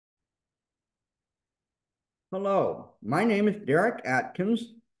Hello, my name is Derek Atkins,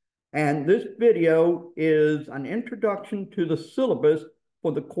 and this video is an introduction to the syllabus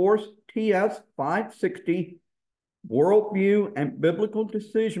for the course TS560, Worldview and Biblical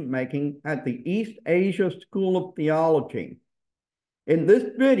Decision Making at the East Asia School of Theology. In this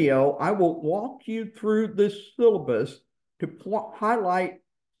video, I will walk you through this syllabus to highlight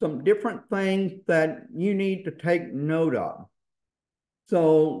some different things that you need to take note of.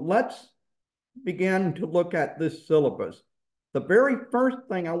 So let's begin to look at this syllabus. The very first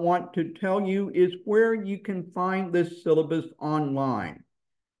thing I want to tell you is where you can find this syllabus online.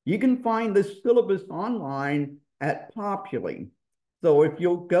 You can find this syllabus online at Populi. So if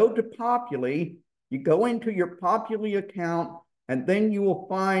you'll go to Populi, you go into your Populi account, and then you will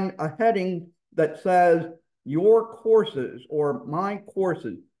find a heading that says your courses or my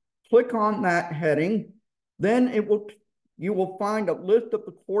courses. Click on that heading, then you will find a list of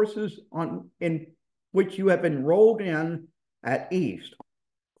the courses in which you have enrolled in at East.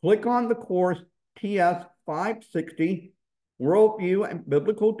 Click on the course TS560, Worldview and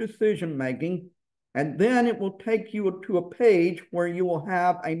Biblical Decision Making, and then it will take you to a page where you will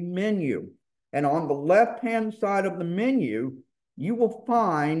have a menu. And on the left-hand side of the menu, you will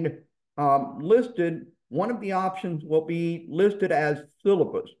find listed, one of the options will be listed as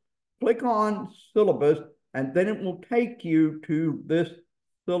syllabus. Click on syllabus, and then it will take you to this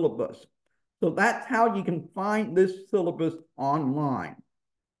syllabus. So that's how you can find this syllabus online.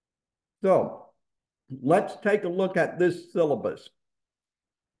 So let's take a look at this syllabus.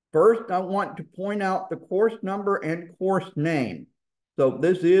 First, I want to point out the course number and course name. So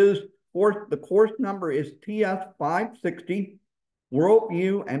the course number is TS560,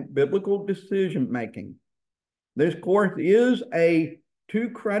 Worldview and Biblical Decision Making. This course is a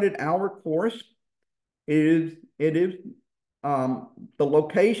 2-credit hour course. The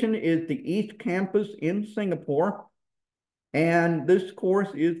location is the East Campus in Singapore, and this course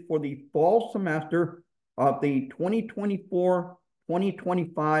is for the fall semester of the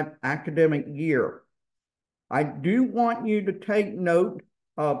 2024-2025 academic year. I do want you to take note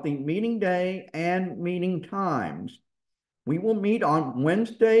of the meeting day and meeting times. We will meet on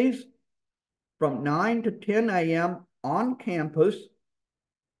Wednesdays from 9 to 10 a.m. on campus,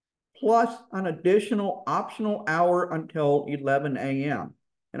 plus an additional optional hour until 11 a.m.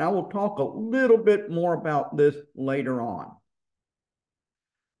 And I will talk a little bit more about this later on.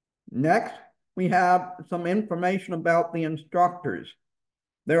 Next, we have some information about the instructors.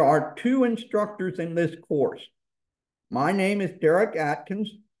 There are 2 instructors in this course. My name is Derek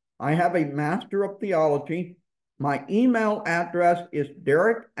Atkins. I have a Master of Theology. My email address is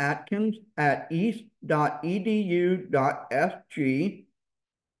derecatkins@east.edu.sg.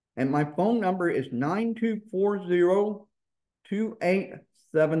 And my phone number is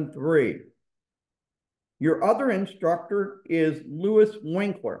 9240-2873. Your other instructor is Lewis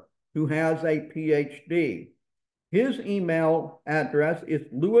Winkler, who has a PhD. His email address is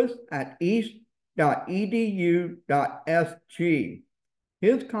lewis@east.edu.sg.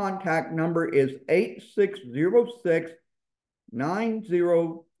 His contact number is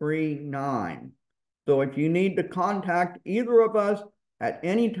 8606-9039. So if you need to contact either of us at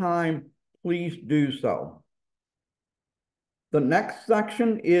any time, please do so. The next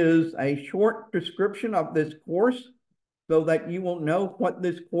section is a short description of this course so that you will know what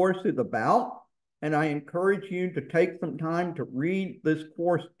this course is about, and I encourage you to take some time to read this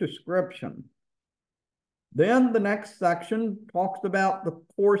course description. Then the next section talks about the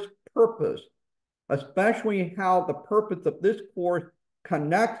course purpose, especially how the purpose of this course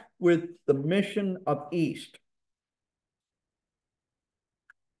connects with the mission of East.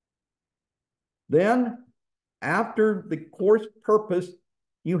 Then, after the course purpose,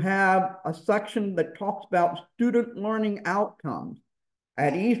 you have a section that talks about student learning outcomes.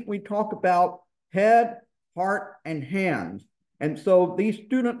 At East, we talk about head, heart, and hands. And so these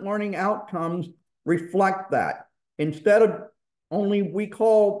student learning outcomes reflect that. Instead of only we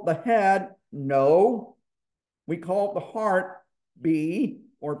call the head know, we call the heart be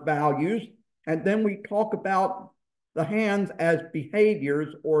or values, and then we talk about the hands as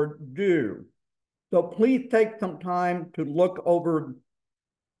behaviors or do. So please take some time to look over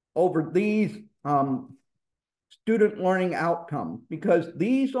these student learning outcomes, because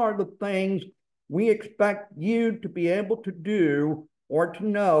these are the things we expect you to be able to do or to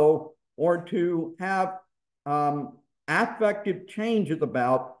know or to have affective changes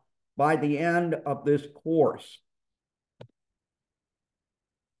about by the end of this course.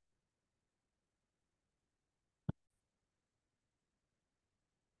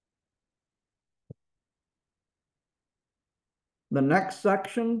 The next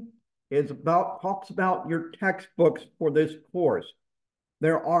section talks about your textbooks for this course.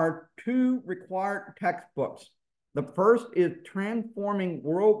 There are two required textbooks. The first is Transforming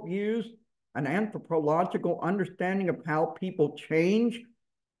Worldviews, an Anthropological Understanding of How People Change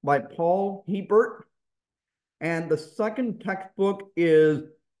by Paul Hebert. And the second textbook is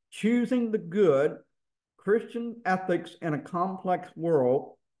Choosing the Good, Christian Ethics in a Complex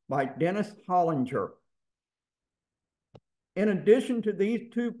World by Dennis Hollinger. In addition to these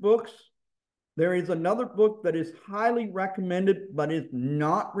two books, there is another book that is highly recommended but is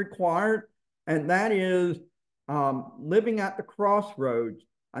not required, and that is Living at the Crossroads,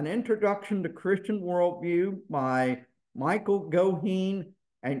 an Introduction to Christian Worldview by Michael Goheen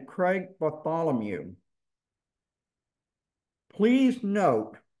and Craig Bartholomew. Please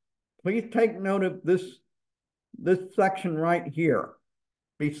take note of this section right here.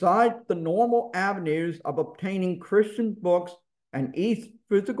 Besides the normal avenues of obtaining Christian books and East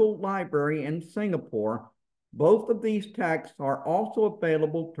Physical Library in Singapore, both of these texts are also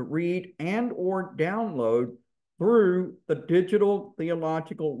available to read and or download through the Digital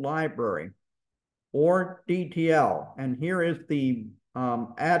Theological Library, or DTL. And here is the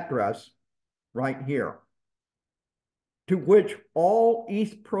address right here, to which all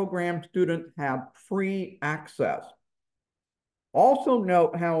East program students have free access. Also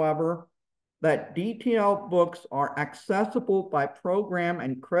note, however, that DTL books are accessible by program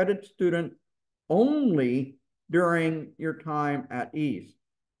and credit student only during your time at East.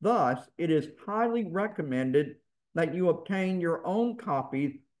 Thus, it is highly recommended that you obtain your own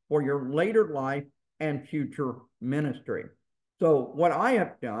copies for your later life and future ministry. So what I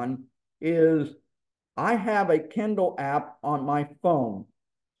have done is I have a Kindle app on my phone.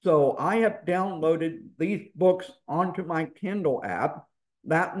 So I have downloaded these books onto my Kindle app.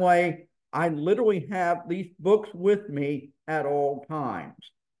 That way, I literally have these books with me at all times.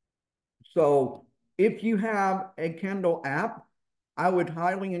 So if you have a Kindle app, I would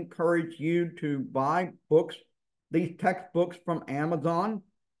highly encourage you to buy books, these textbooks from Amazon.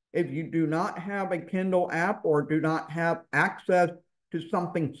 If you do not have a Kindle app or do not have access to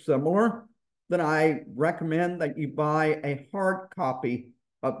something similar, then I recommend that you buy a hard copy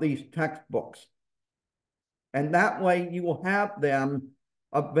of these textbooks. And that way you will have them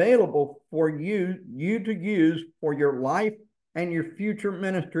available for you to use for your life and your future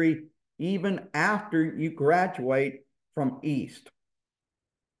ministry, even after you graduate from East.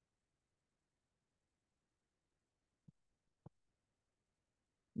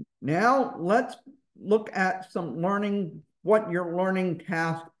 Now let's look at what your learning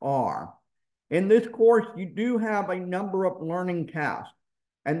tasks are. In this course, you do have a number of learning tasks,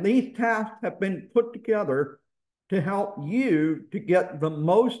 and these tasks have been put together to help you to get the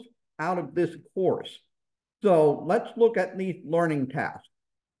most out of this course. So let's look at these learning tasks.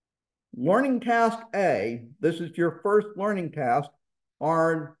 Learning task A, this is your first learning task,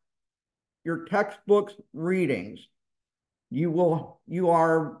 are your textbooks readings. You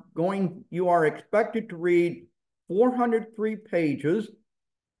are expected to read 403 pages,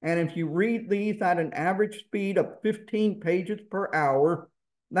 and if you read these at an average speed of 15 pages per hour,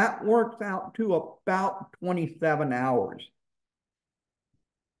 that works out to about 27 hours.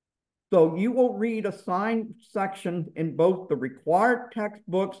 So you will read assigned sections in both the required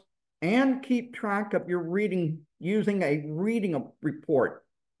textbooks and keep track of your reading using a reading report,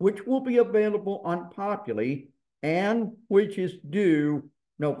 which will be available on Populi and which is due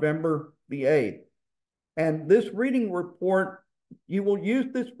November the 8th. And this reading report, you will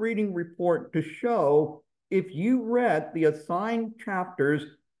use this reading report to show if you read the assigned chapters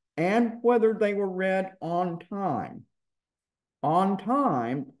and whether they were read on time. On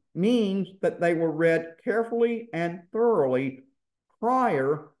time means that they were read carefully and thoroughly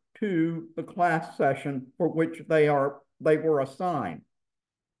prior to the class session for which they were assigned.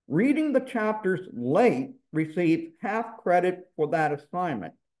 Reading the chapters late receives half credit for that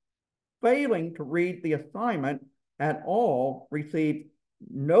assignment. Failing to read the assignment at all receives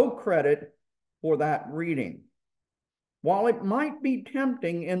no credit for that reading. While it might be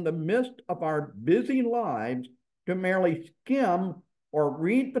tempting in the midst of our busy lives to merely skim or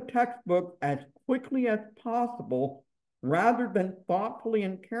read the textbook as quickly as possible rather than thoughtfully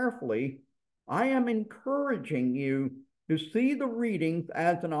and carefully, I am encouraging you to see the readings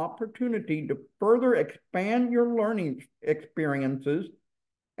as an opportunity to further expand your learning experiences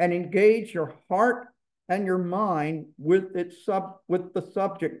and engage your heart and your mind with the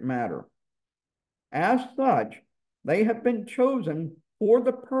subject matter. As such, they have been chosen for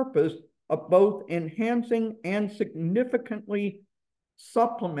the purpose of both enhancing and significantly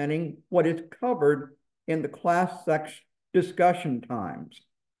supplementing what is covered in the class section discussion times.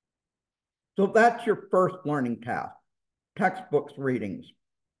 So that's your first learning task, textbooks readings.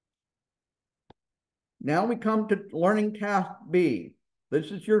 Now we come to learning task B.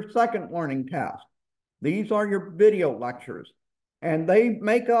 This is your second learning task. These are your video lectures, and they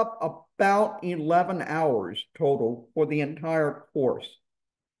make up about 11 hours total for the entire course.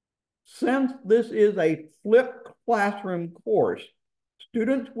 Since this is a flipped classroom course,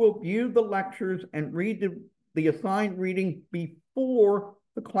 students will view the lectures and read the assigned reading before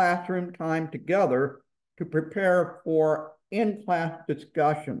the classroom time together to prepare for in-class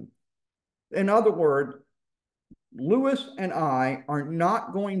discussion. In other words, Lewis and I are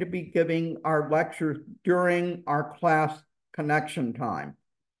not going to be giving our lectures during our class connection time.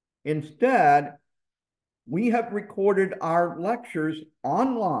 Instead, we have recorded our lectures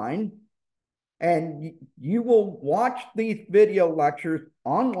online, and you will watch these video lectures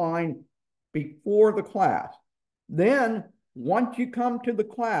online before the class. Then, once you come to the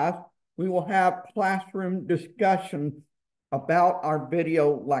class, we will have classroom discussion about our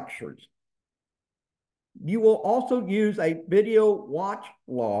video lectures. You will also use a video watch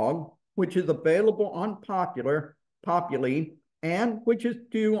log, which is available on Populi, and which is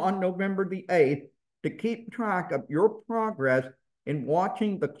due on November the 8th, to keep track of your progress in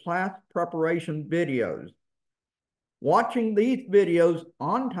watching the class preparation videos. Watching these videos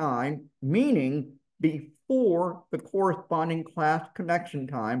on time, meaning before the corresponding class connection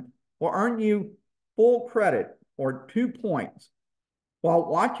time, will earn you full credit, or 2 points, while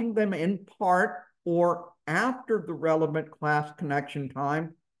watching them in part or after the relevant class connection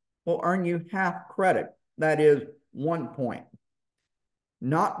time will earn you half credit, that is 1 point.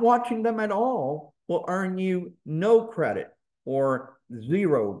 Not watching them at all will earn you no credit, or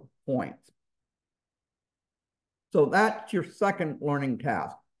 0 points. So that's your second learning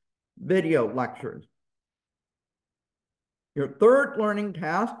task, video lectures. Your third learning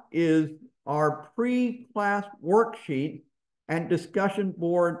task is our pre-class worksheet and discussion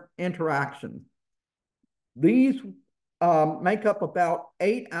board interactions. These make up about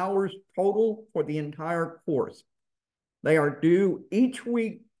 8 hours total for the entire course. They are due each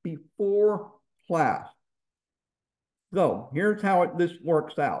week before class. So here's how this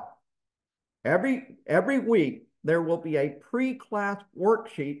works out. Every week, there will be a pre-class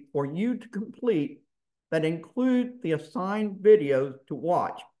worksheet for you to complete that includes the assigned videos to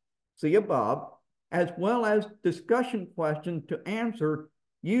watch, see above, as well as discussion questions to answer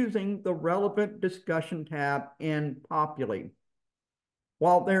using the relevant discussion tab in Populi.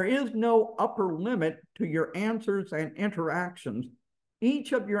 While there is no upper limit to your answers and interactions,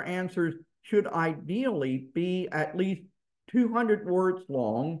 each of your answers should ideally be at least 200 words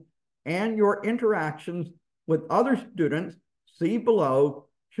long, and your interactions with other students, see below,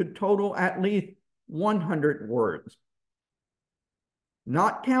 should total at least 100 words.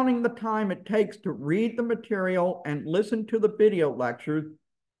 Not counting the time it takes to read the material and listen to the video lectures,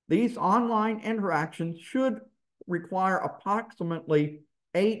 these online interactions should require approximately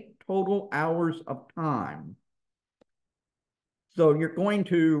 8 total hours of time. So you're going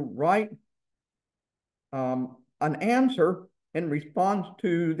to write an answer in response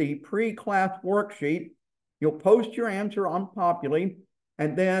to the pre-class worksheet. You'll post your answer on Populi,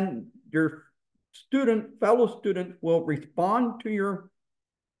 and then your fellow students will respond to your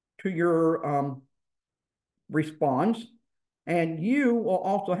response, and you will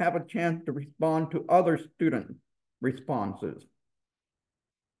also have a chance to respond to other student responses.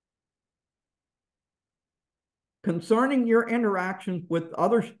 Concerning your interactions with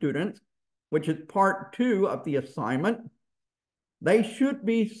other students, which is part 2 of the assignment, they should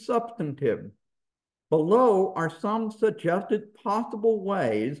be substantive. Below are some suggested possible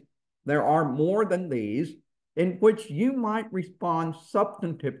ways, there are more than these, in which you might respond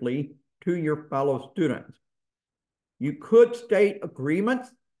substantively to your fellow students. You could state agreements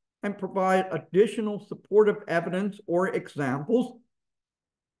and provide additional supportive evidence or examples.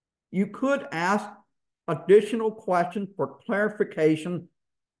 You could ask additional questions for clarification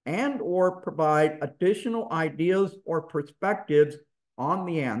and or provide additional ideas or perspectives on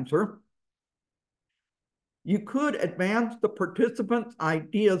the answer. You could advance the participants'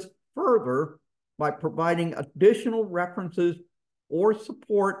 ideas further by providing additional references or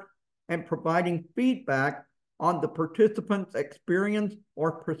support and providing feedback on the participants' experience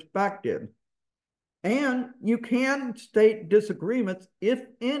or perspective. And you can state disagreements, if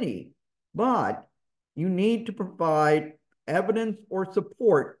any, but you need to provide evidence or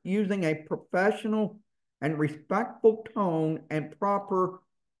support using a professional and respectful tone and proper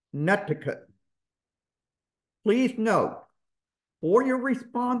netiquette. Please note, for your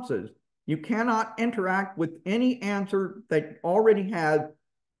responses, you cannot interact with any answer that already has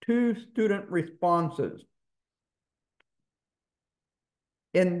 2 student responses.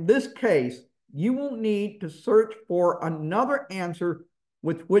 In this case, you will need to search for another answer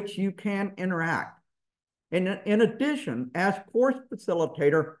with which you can interact. In addition, as course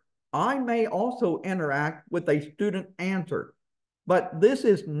facilitator, I may also interact with a student answer, but this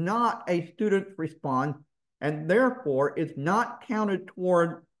is not a student's response and therefore is not counted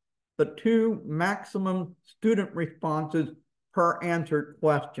toward the 2 maximum student responses per answered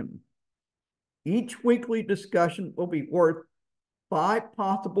question. Each weekly discussion will be worth 5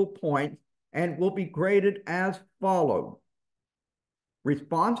 possible points and will be graded as follows.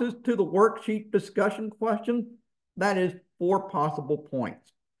 Responses to the worksheet discussion question, that is 4 possible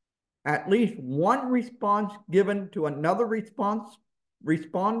points. At least 1 response given to another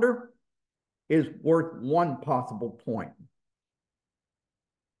responder is worth 1 possible point.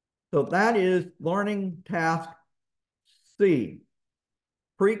 So that is learning task C,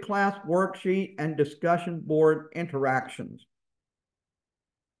 pre-class worksheet and discussion board interactions.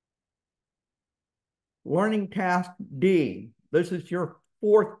 Learning task D, this is your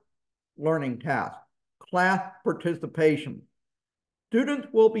 4th learning task, class participation. Students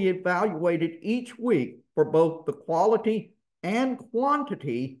will be evaluated each week for both the quality and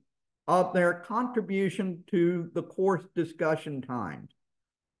quantity of their contribution to the course discussion times.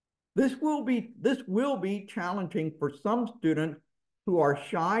 This will be challenging for some students who are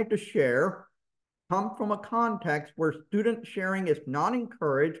shy to share, come from a context where student sharing is not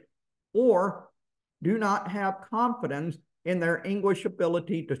encouraged, or do not have confidence in their English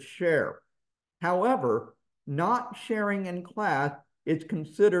ability to share. However, not sharing in class is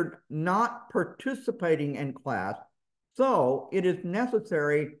considered not participating in class, so it is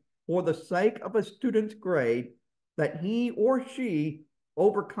necessary for the sake of a student's grade that he or she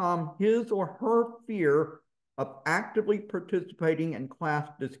overcome his or her fear of actively participating in class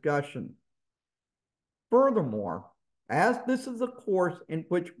discussion. Furthermore, as this is a course in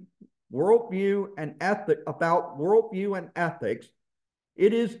which worldview and ethics,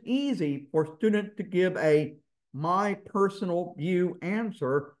 it is easy for students to give a my personal view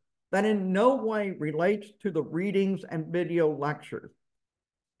answer that in no way relates to the readings and video lectures.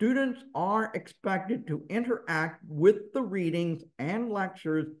 Students are expected to interact with the readings and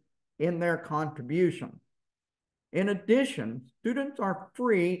lectures in their contribution. In addition, students are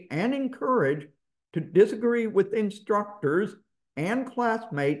free and encouraged to disagree with instructors and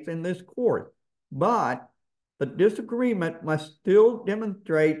classmates in this course, but the disagreement must still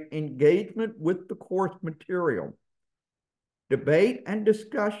demonstrate engagement with the course material. Debate and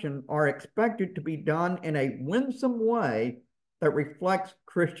discussion are expected to be done in a winsome way that reflects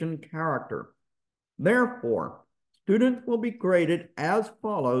Christian character. Therefore, students will be graded as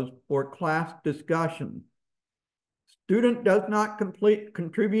follows for class discussion. Student does not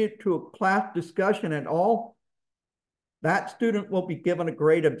contribute to a class discussion at all, that student will be given a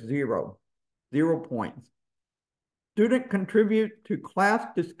grade of 0 points. Student contributes to class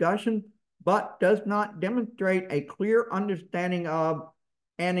discussion, but does not demonstrate a clear understanding of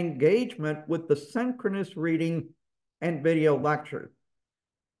and engagement with the synchronous reading and video lectures.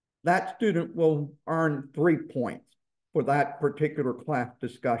 That student will earn 3 points for that particular class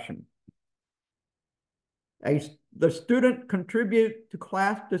discussion. The student contributes to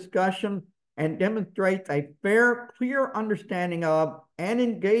class discussion and demonstrates a fair, clear understanding of and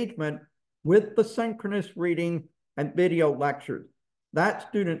engagement with the synchronous reading and video lectures. That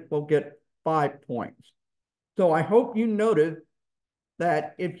student will get 5 points. So I hope you notice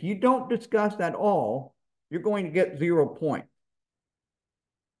that if you don't discuss at all, you're going to get 0 points.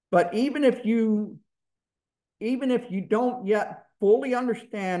 But even if you don't yet fully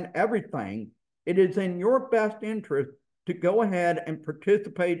understand everything, it is in your best interest to go ahead and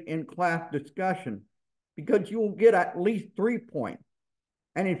participate in class discussion, because you will get at least 3 points.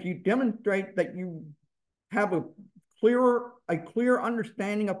 And if you demonstrate that you have a clear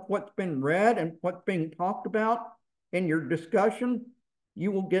understanding of what's been read and what's being talked about in your discussion,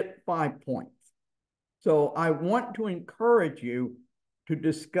 you will get 5 points. So I want to encourage you to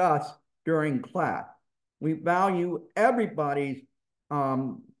discuss during class. We value everybody's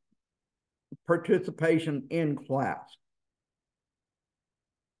participation in class.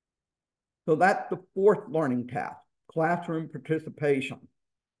 So that's the 4th learning task, classroom participation.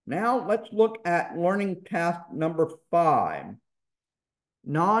 Now let's look at learning task number 5,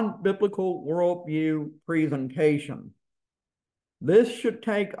 non-biblical worldview presentation. This should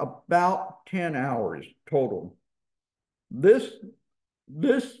take about 10 hours total. This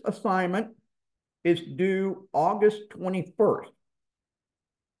assignment is due August 21st.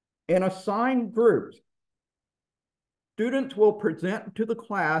 In assigned groups, Students will present to the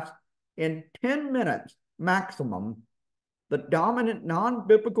class in 10 minutes maximum the dominant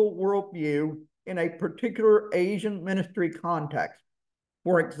non-biblical worldview in a particular Asian ministry context.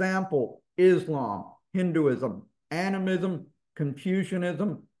 For example, Islam, Hinduism, animism,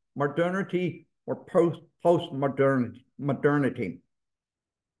 Confucianism, modernity, or postmodernity.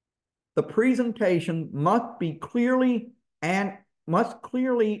 The presentation must clearly and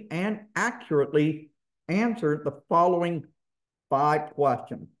accurately answer the following 5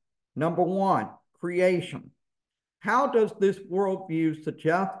 questions. Number 1, creation. How does this worldview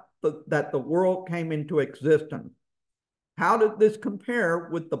suggest that the world came into existence? How does this compare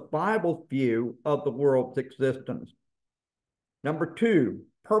with the Bible's view of the world's existence? Number 2,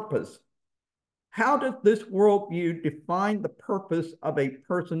 purpose. How does this worldview define the purpose of a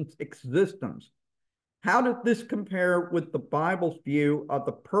person's existence? How does this compare with the Bible's view of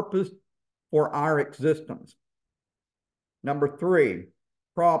the purpose for our existence? Number 3,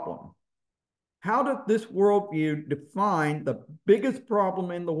 problem. How does this worldview define the biggest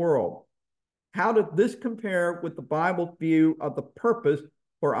problem in the world? How does this compare with the Bible's view of the purpose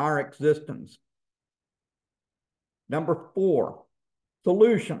for our existence? Number 4,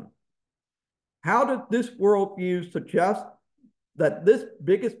 solution. How does this worldview suggest that this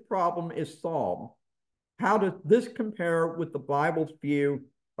biggest problem is solved? How does this compare with the Bible's view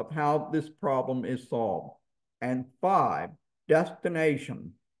of how this problem is solved? And 5,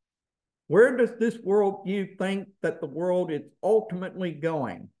 destination. Where does this worldview think that the world is ultimately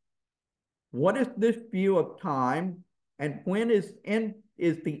going? What is this view of time, and when is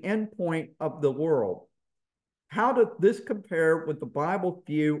the end point of the world? How does this compare with the Bible's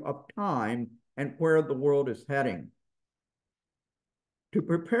view of time and where the world is heading? To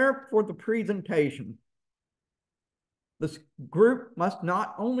prepare for the presentation, this group must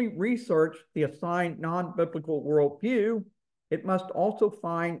not only research the assigned non-biblical worldview, it must also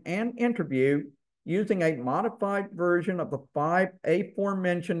find and interview, using a modified version of the 5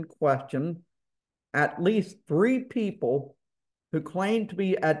 aforementioned questions, at least 3 people who claim to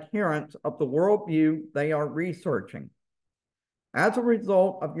be adherents of the worldview they are researching. As a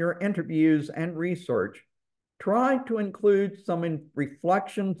result of your interviews and research, try to include some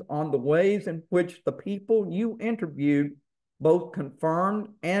reflections on the ways in which the people you interviewed both confirmed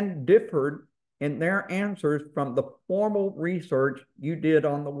and differed in their answers from the formal research you did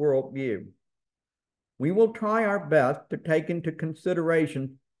on the worldview. We will try our best to take into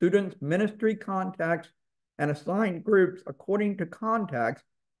consideration students' ministry contexts and assign groups according to context,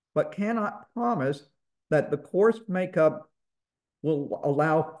 but cannot promise that the course makeup will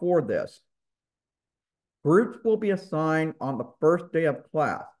allow for this. Groups will be assigned on the first day of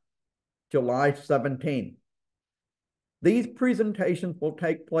class, July 17th. These presentations will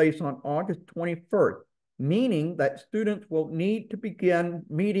take place on August 21st, meaning that students will need to begin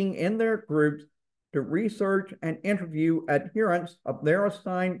meeting in their groups to research and interview adherents of their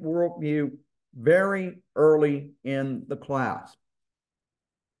assigned worldview very early in the class.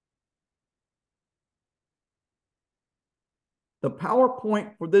 The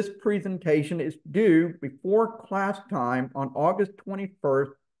PowerPoint for this presentation is due before class time on August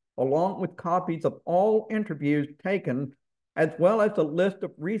 21st, along with copies of all interviews taken, as well as a list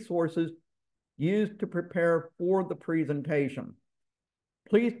of resources used to prepare for the presentation.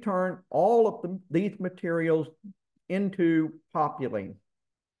 Please turn all of these materials into Populi.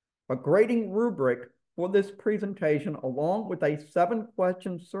 A grading rubric for this presentation, along with a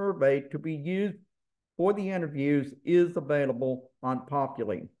 7-question survey to be used for the interviews, is available on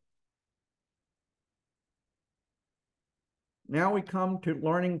Populi. Now we come to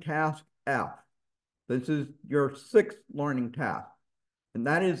learning task F. This is your 6th learning task, and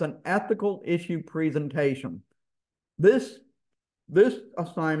that is an ethical issue presentation. This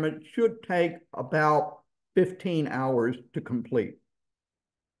assignment should take about 15 hours to complete.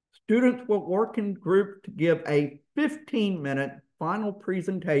 Students will work in groups to give a 15-minute final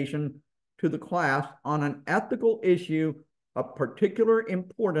presentation to the class on an ethical issue of particular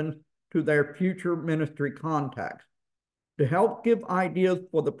importance to their future ministry context. To help give ideas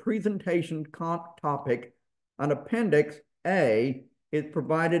for the presentation topic, an Appendix A is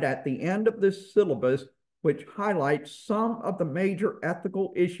provided at the end of this syllabus, which highlights some of the major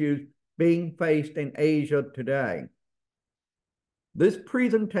ethical issues being faced in Asia today. This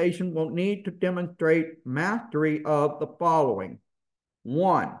presentation will need to demonstrate mastery of the following.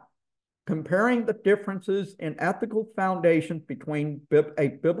 1, comparing the differences in ethical foundations between a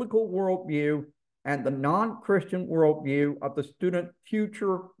biblical worldview and the non-Christian worldview of the student's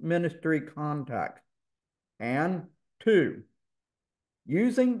future ministry context. And 2,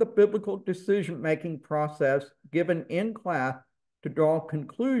 using the biblical decision-making process given in class to draw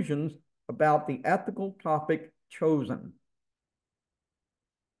conclusions about the ethical topic chosen.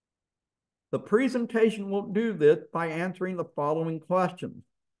 The presentation will do this by answering the following questions.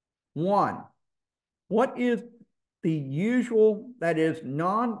 1, what is the usual, that is,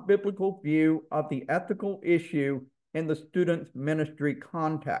 non-biblical view of the ethical issue in the student's ministry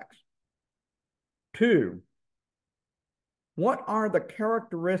context? 2, what are the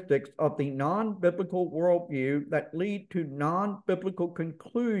characteristics of the non-biblical worldview that lead to non-biblical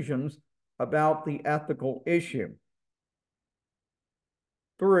conclusions about the ethical issue?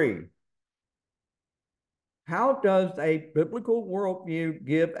 3, how does a biblical worldview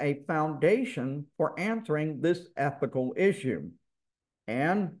give a foundation for answering this ethical issue?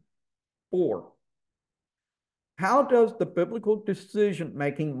 And 4, how does the biblical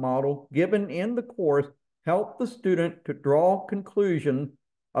decision-making model given in the course help the student to draw conclusions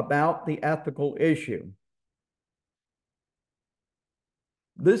about the ethical issue?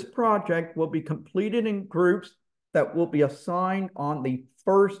 This project will be completed in groups that will be assigned on the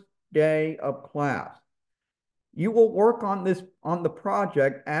first day of class. You will work on the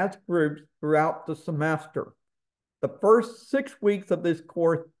project as groups throughout the semester. The first 6 weeks of this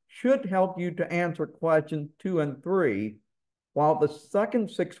course should help you to answer questions 2 and 3, while the second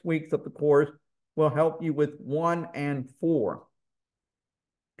 6 weeks of the course will help you with 1 and 4.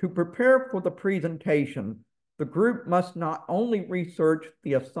 To prepare for the presentation, the group must not only research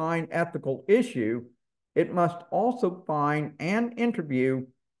the assigned ethical issue, it must also find and interview,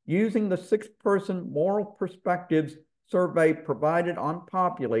 using the 6-person moral perspectives survey provided on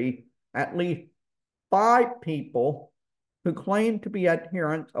Populi, at least 5 people who claim to be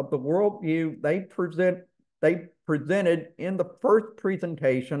adherents of the worldview they presented in the first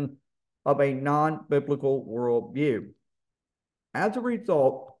presentation of a non-biblical worldview. As a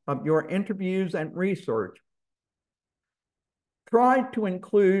result of your interviews and research, try to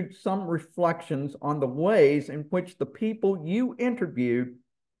include some reflections on the ways in which the people you interviewed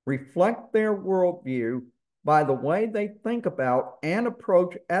reflect their worldview by the way they think about and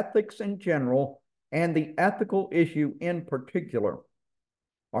approach ethics in general and the ethical issue in particular.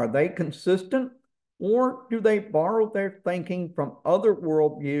 Are they consistent, or do they borrow their thinking from other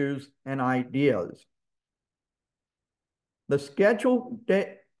worldviews and ideas? The scheduled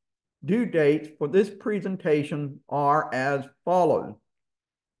due dates for this presentation are as follows.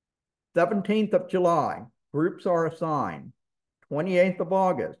 17th of July, groups are assigned. 28th of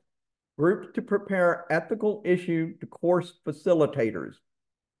August, groups to prepare ethical issue to course facilitators.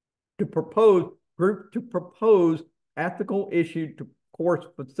 Group to propose ethical issue to course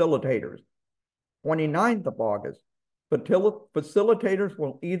facilitators. 29th of August, facilitators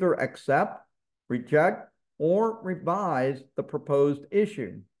will either accept, reject, or revise the proposed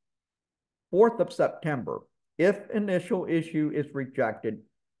issue. 4th of September, if initial issue is rejected,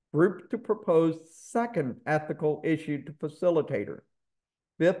 group to propose second ethical issue to facilitator.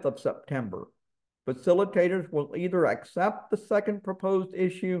 5th of September, facilitators will either accept the second proposed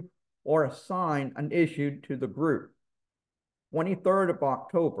issue or assign an issue to the group. 23rd of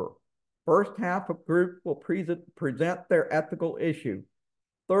October, first half of group will present their ethical issue.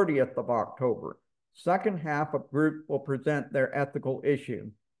 30th of October, second half of group will present their ethical issue.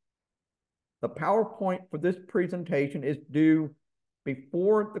 The PowerPoint for this presentation is due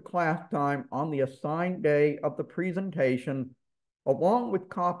before the class time on the assigned day of the presentation, along with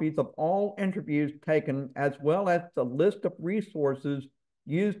copies of all interviews taken, as well as the list of resources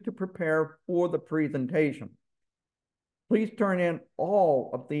used to prepare for the presentation. Please turn in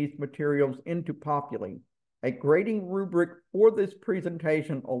all of these materials into Populi. A grading rubric for this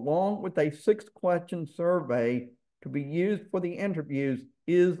presentation, along with a 6-question survey to be used for the interviews,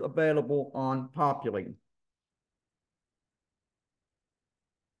 is available on Populi.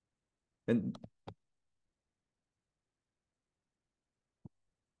 And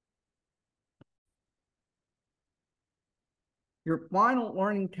your final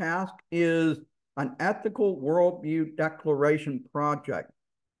learning task is an ethical worldview declaration project.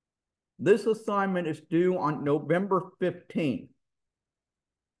 This assignment is due on November 15th.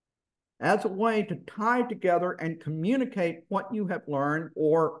 As a way to tie together and communicate what you have learned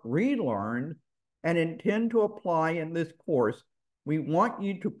or relearned and intend to apply in this course, we want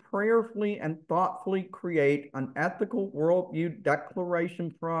you to prayerfully and thoughtfully create an ethical worldview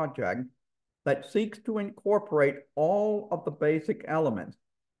declaration project that seeks to incorporate all of the basic elements.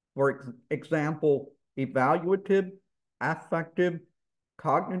 For example, evaluative, affective,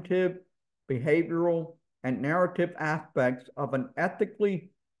 cognitive, behavioral, and narrative aspects of an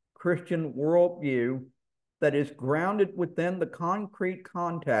ethically Christian worldview that is grounded within the concrete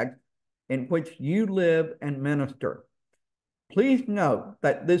context in which you live and minister. Please note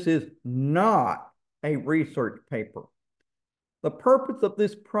that this is not a research paper. The purpose of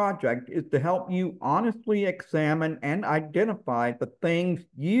this project is to help you honestly examine and identify the things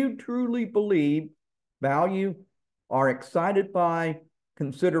you truly believe, value, are excited by,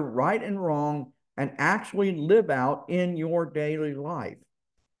 consider right and wrong, and actually live out in your daily life.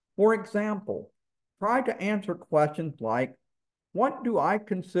 For example, try to answer questions like, what do I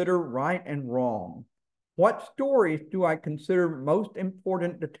consider right and wrong? What stories do I consider most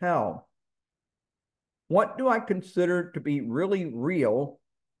important to tell? What do I consider to be really real?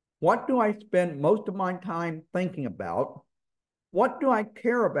 What do I spend most of my time thinking about? What do I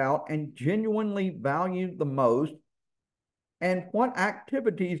care about and genuinely value the most? And what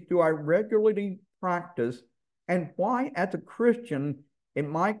activities do I regularly practice, and why as a Christian in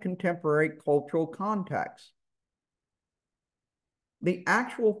my contemporary cultural context? The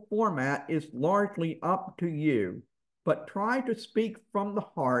actual format is largely up to you, but try to speak from the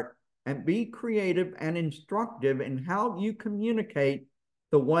heart and be creative and instructive in how you communicate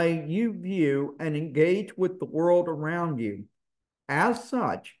the way you view and engage with the world around you. As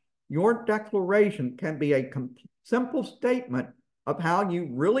such, your declaration can be a simple statement of how you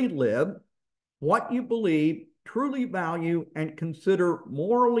really live, what you believe, truly value, and consider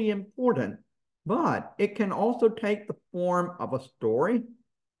morally important, but it can also take the form of a story,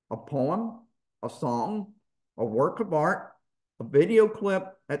 a poem, a song, a work of art, a video clip,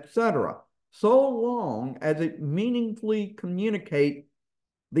 etc., so long as it meaningfully communicates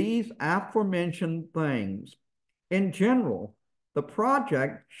these aforementioned things. In general, the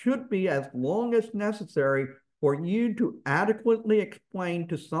project should be as long as necessary for you to adequately explain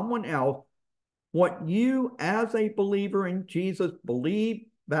to someone else what you as a believer in Jesus believe,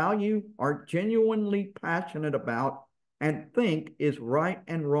 value, are genuinely passionate about, and think is right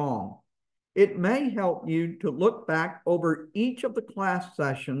and wrong. It may help you to look back over each of the class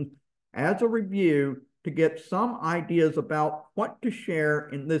sessions as a review to get some ideas about what to share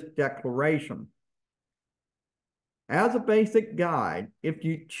in this declaration. As a basic guide, if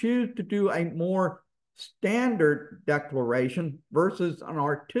you choose to do a more standard declaration versus an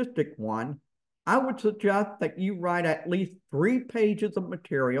artistic one, I would suggest that you write at least 3 pages of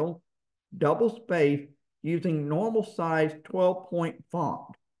material, double-spaced, using normal-size 12-point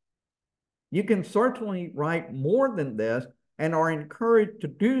font. You can certainly write more than this and are encouraged to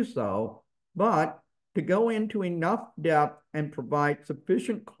do so, but to go into enough depth and provide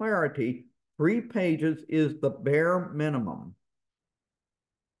sufficient clarity, 3 pages is the bare minimum.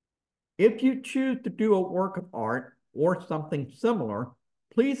 If you choose to do a work of art or something similar,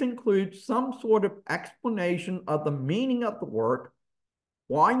 please include some sort of explanation of the meaning of the work,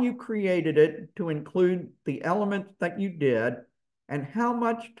 why you created it to include the elements that you did, and how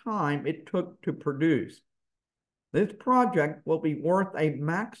much time it took to produce. This project will be worth a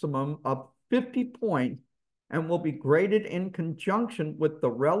maximum of 50 points and will be graded in conjunction with the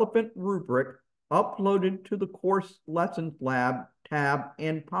relevant rubric uploaded to the Course Lessons Lab tab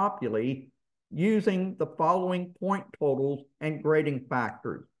in Populi using the following point totals and grading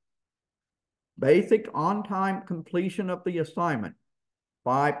factors. Basic on-time completion of the assignment,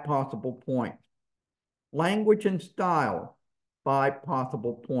 5 possible points. Language and style, 5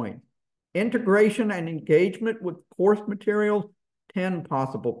 possible points. Integration and engagement with course materials, 10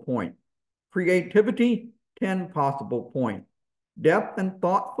 possible points. Creativity, 10 possible points. Depth and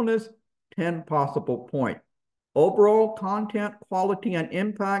thoughtfulness, 10 possible points. Overall content, quality, and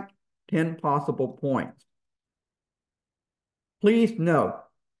impact, 10 possible points. Please note,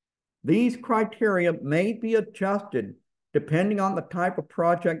 these criteria may be adjusted depending on the type of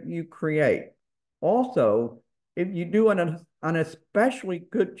project you create. Also, if you do an especially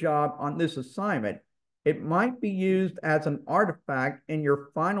good job on this assignment, it might be used as an artifact in your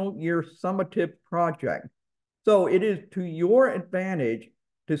final year summative project. So it is to your advantage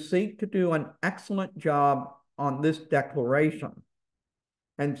to seek to do an excellent job on this declaration.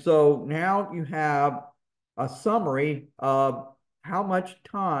 And so now you have a summary of how much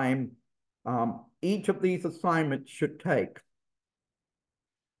time each of these assignments should take.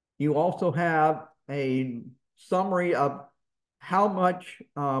 You also have a summary of how much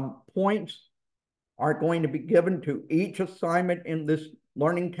points are going to be given to each assignment in this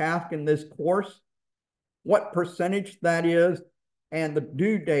learning task in this course, what percentage that is, and the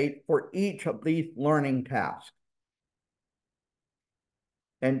due date for each of these learning tasks.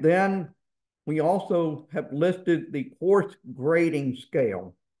 And then we also have listed the course grading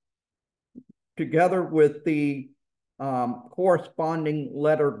scale together with the corresponding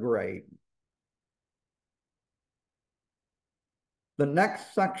letter grade. The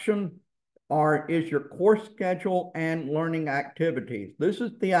next section is your course schedule and learning activities. This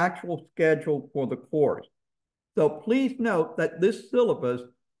is the actual schedule for the course. So please note that this syllabus,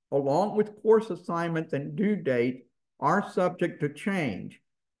 along with course assignments and due dates, are subject to change.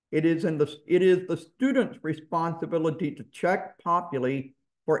 It is the student's responsibility to check Populi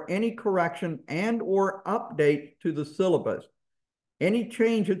for any correction and or update to the syllabus. Any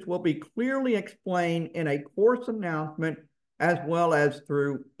changes will be clearly explained in a course announcement as well as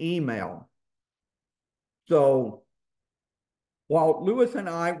through email. So while Lewis and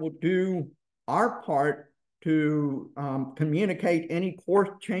I will do our part to communicate any course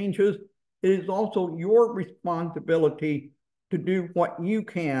changes, it is also your responsibility to do what you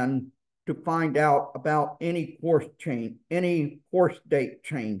can to find out about any course change, any course date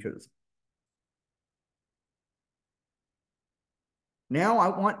changes. Now I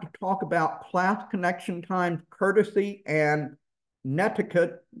want to talk about class connection times, courtesy, and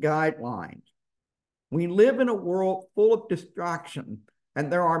netiquette guidelines. We live in a world full of distraction,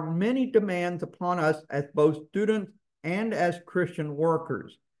 and there are many demands upon us as both students and as Christian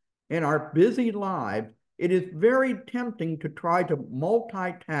workers. In our busy lives, it is very tempting to try to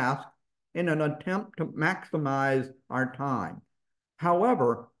multitask in an attempt to maximize our time.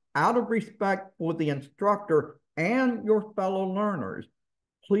 However, out of respect for the instructor and your fellow learners,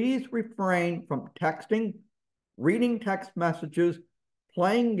 please refrain from texting, reading text messages,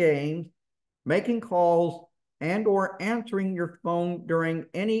 playing games, making calls, and or answering your phone during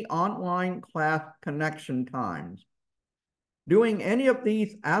any online class connection times. Doing any of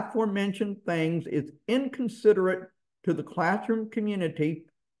these aforementioned things is inconsiderate to the classroom community,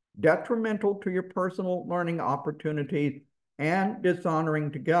 detrimental to your personal learning opportunities, and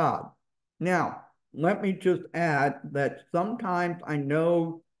dishonoring to God. Now, let me just add that sometimes I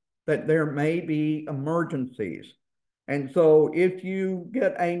know that there may be emergencies. And so if you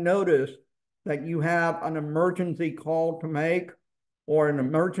get a notice that you have an emergency call to make or an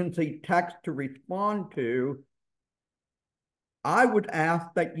emergency text to respond to, I would ask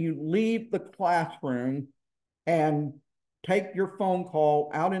that you leave the classroom and take your phone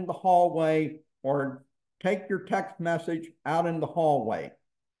call out in the hallway or take your text message out in the hallway.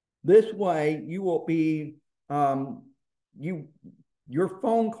 This way you will be, your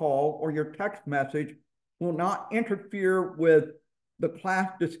phone call or your text message will not interfere with the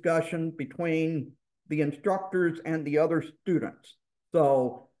class discussion between the instructors and the other students.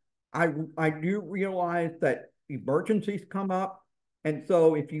 So I do realize that emergencies come up. And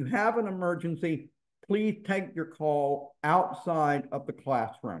so if you have an emergency, please take your call outside of the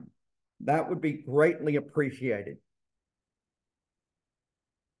classroom. That would be greatly appreciated.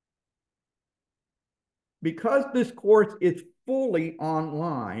 Because this course is fully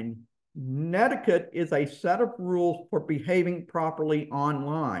online, netiquette is a set of rules for behaving properly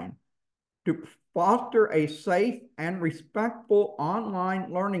online. To foster a safe and respectful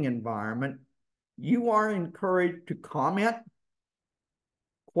online learning environment, you are encouraged to comment,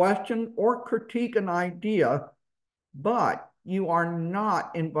 question, or critique an idea, but you are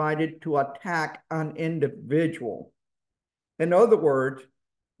not invited to attack an individual. In other words,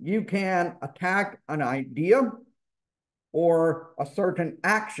 you can attack an idea or a certain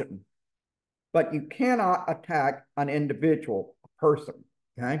action, but you cannot attack an individual, a person,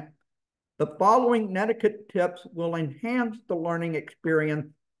 okay? The following netiquette tips will enhance the learning experience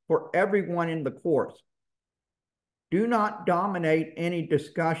for everyone in the course. Do not dominate any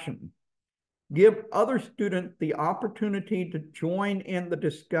discussion. Give other students the opportunity to join in the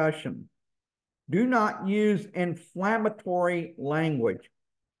discussion. Do not use inflammatory language.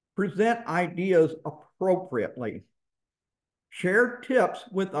 Present ideas appropriately. Share tips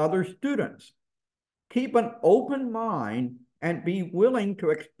with other students. Keep an open mind and be willing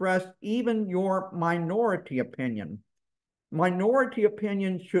to express even your minority opinion. Minority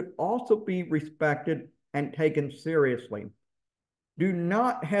opinions should also be respected and taken seriously. Do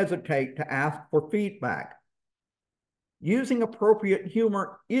not hesitate to ask for feedback. Using appropriate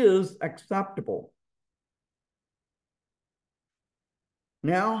humor is acceptable.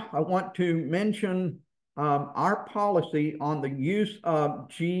 Now, I want to mention our policy on the use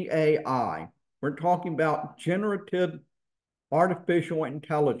of GAI. We're talking about generative artificial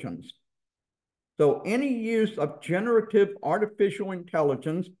intelligence. So any use of generative artificial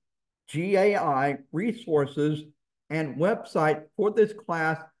intelligence, GAI, resources, and website for this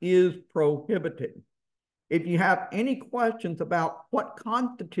class is prohibited. If you have any questions about what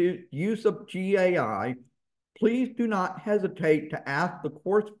constitutes use of GAI, please do not hesitate to ask the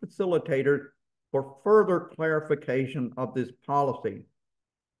course facilitator for further clarification of this policy.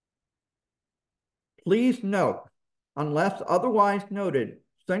 Please note Unless otherwise noted,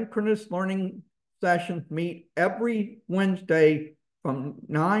 synchronous learning sessions meet every Wednesday from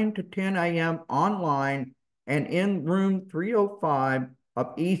 9 to 10 a.m. online and in room 305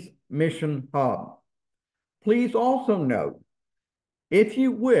 of East Mission Hub. Please also note, if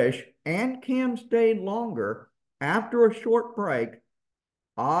you wish and can stay longer after a short break,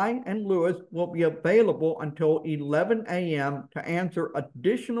 I and Lewis will be available until 11 a.m. to answer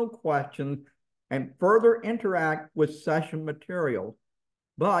additional questions and further interact with session materials.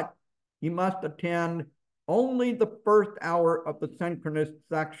 But you must attend only the first hour of the synchronous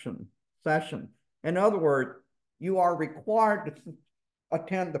session. In other words, you are required to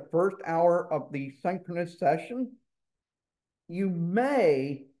attend the first hour of the synchronous session. You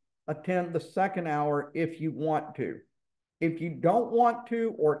may attend the second hour if you want to. If you don't want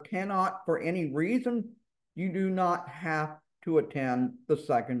to or cannot for any reason, you do not have to attend the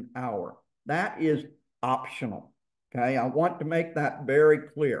second hour. That is optional. Okay, I want to make that very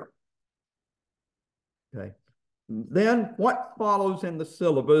clear. Okay, then what follows in the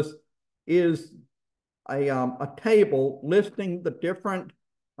syllabus is a table listing the different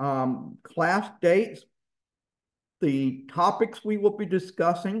class dates, the topics we will be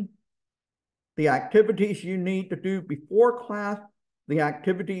discussing, the activities you need to do before class, the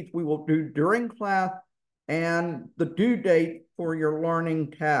activities we will do during class, and the due date for your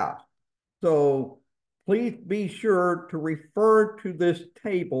learning task. So please be sure to refer to this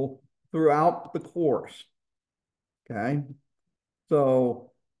table throughout the course. Okay,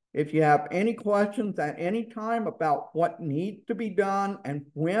 so if you have any questions at any time about what needs to be done and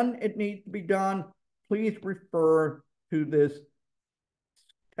when it needs to be done, please refer to this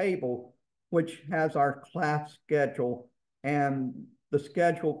table, which has our class schedule and the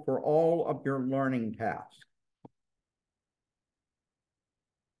schedule for all of your learning tasks.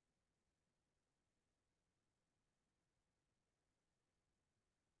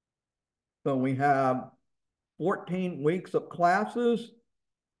 So we have 14 weeks of classes.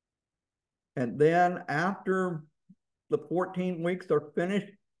 And then after the 14 weeks are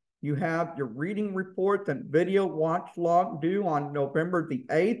finished, you have your reading reports and video watch log due on November the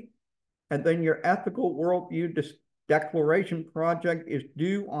 8th. And then your ethical worldview declaration project is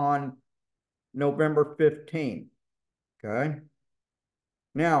due on November 15th. Okay.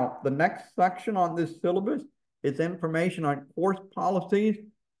 Now, the next section on this syllabus is information on course policies.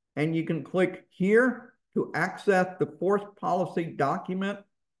 And you can click here to access the course policy document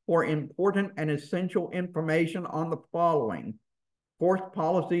for important and essential information on the following: course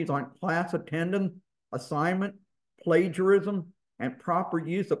policies on class attendance, assignment, plagiarism, and proper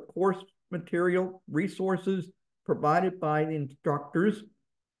use of course material resources provided by the instructors,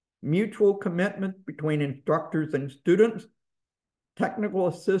 mutual commitment between instructors and students, technical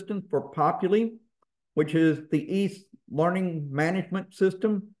assistance for Populi, which is the East Learning Management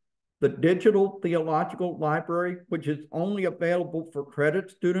System, the Digital Theological Library, which is only available for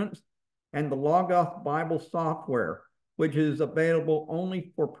credit students, and the Logos Bible software, which is available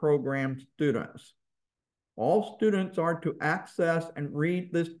only for program students. All students are to access and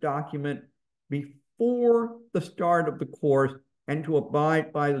read this document before the start of the course and to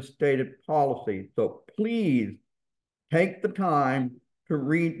abide by the stated policies. So please take the time to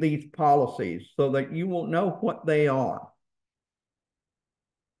read these policies so that you will know what they are.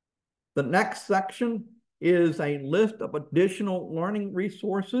 The next section is a list of additional learning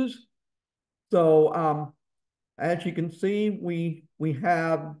resources. So as you can see, we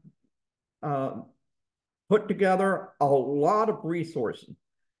have put together a lot of resources.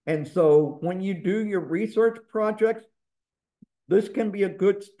 And so when you do your research projects, this can be a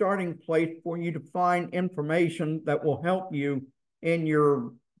good starting place for you to find information that will help you in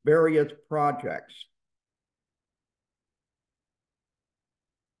your various projects.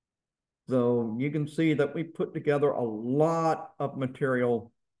 So you can see that we put together a lot of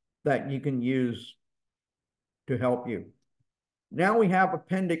material that you can use to help you. Now we have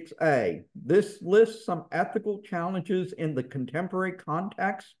Appendix A. This lists some ethical challenges in the contemporary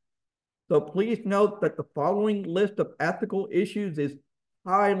context. So please note that the following list of ethical issues is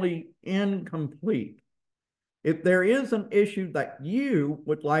highly incomplete. If there is an issue that you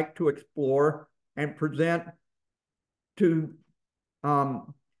would like to explore and present to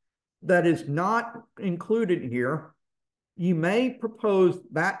that is not included here, you may propose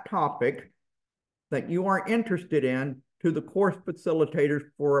that topic that you are interested in to the course facilitators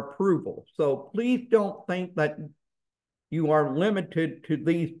for approval. So please don't think that you are limited to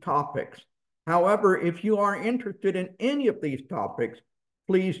these topics. However, if you are interested in any of these topics,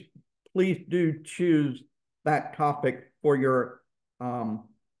 please do choose that topic for your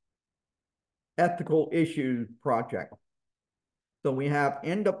ethical issues project. So we have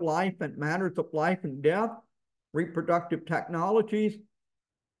end of life and matters of life and death, reproductive technologies,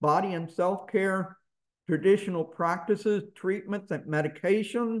 body and self-care, traditional practices, treatments and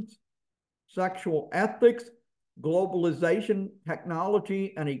medications, sexual ethics, globalization,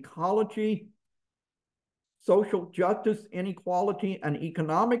 technology and ecology, social justice, inequality and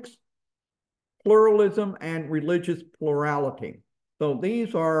economics, pluralism and religious plurality. So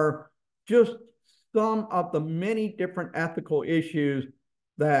these are just some of the many different ethical issues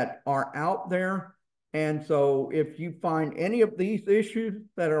that are out there. And so if you find any of these issues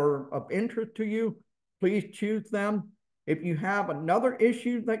that are of interest to you, please choose them. If you have another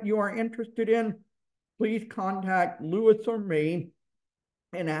issue that you are interested in, please contact Lewis or me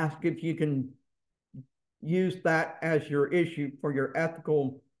and ask if you can use that as your issue for your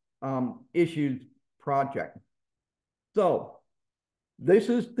ethical issues project. So this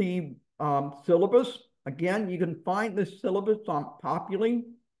is the syllabus. Again, you can find this syllabus on Populi.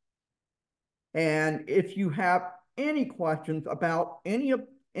 And if you have any questions about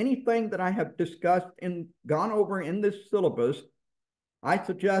anything that I have discussed and gone over in this syllabus, I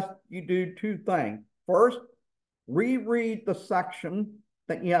suggest you do two things. First, reread the section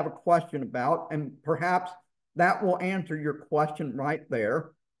that you have a question about, and perhaps that will answer your question right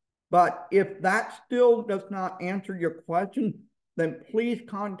there. But if that still does not answer your question, then please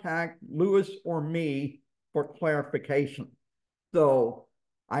contact Lewis or me for clarification. So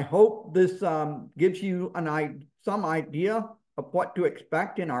I hope this gives you some idea of what to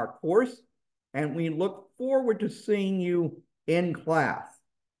expect in our course, and we look forward to seeing you in class.